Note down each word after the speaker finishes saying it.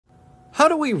How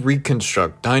do we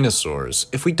reconstruct dinosaurs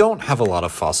if we don't have a lot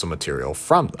of fossil material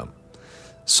from them?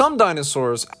 Some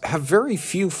dinosaurs have very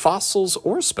few fossils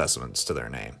or specimens to their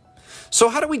name. So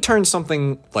how do we turn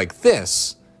something like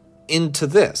this into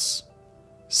this?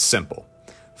 Simple.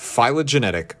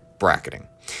 Phylogenetic bracketing.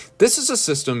 This is a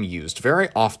system used very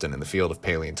often in the field of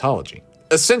paleontology.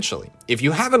 Essentially, if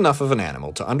you have enough of an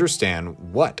animal to understand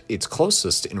what it's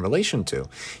closest in relation to,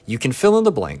 you can fill in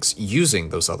the blanks using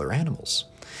those other animals.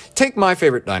 Take my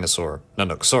favorite dinosaur,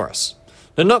 Nanooksaurus.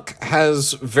 Nanook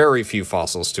has very few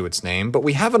fossils to its name, but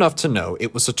we have enough to know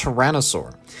it was a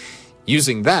tyrannosaur.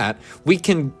 Using that, we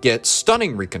can get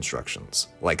stunning reconstructions,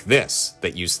 like this,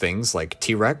 that use things like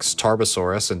T-Rex,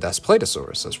 Tarbosaurus, and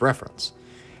Daspletosaurus as reference.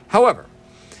 However,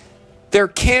 there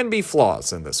can be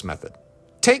flaws in this method.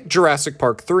 Take Jurassic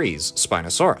Park 3's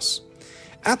Spinosaurus.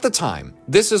 At the time,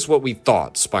 this is what we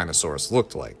thought Spinosaurus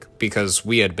looked like, because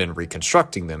we had been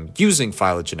reconstructing them using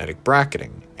phylogenetic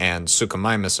bracketing and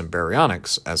Suchomimus and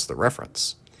Baryonyx as the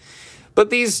reference. But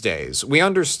these days, we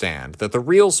understand that the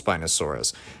real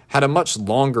Spinosaurus had a much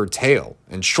longer tail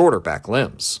and shorter back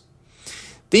limbs.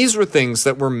 These were things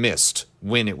that were missed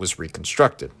when it was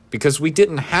reconstructed, because we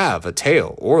didn't have a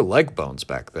tail or leg bones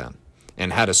back then,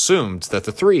 and had assumed that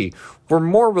the three were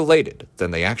more related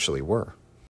than they actually were.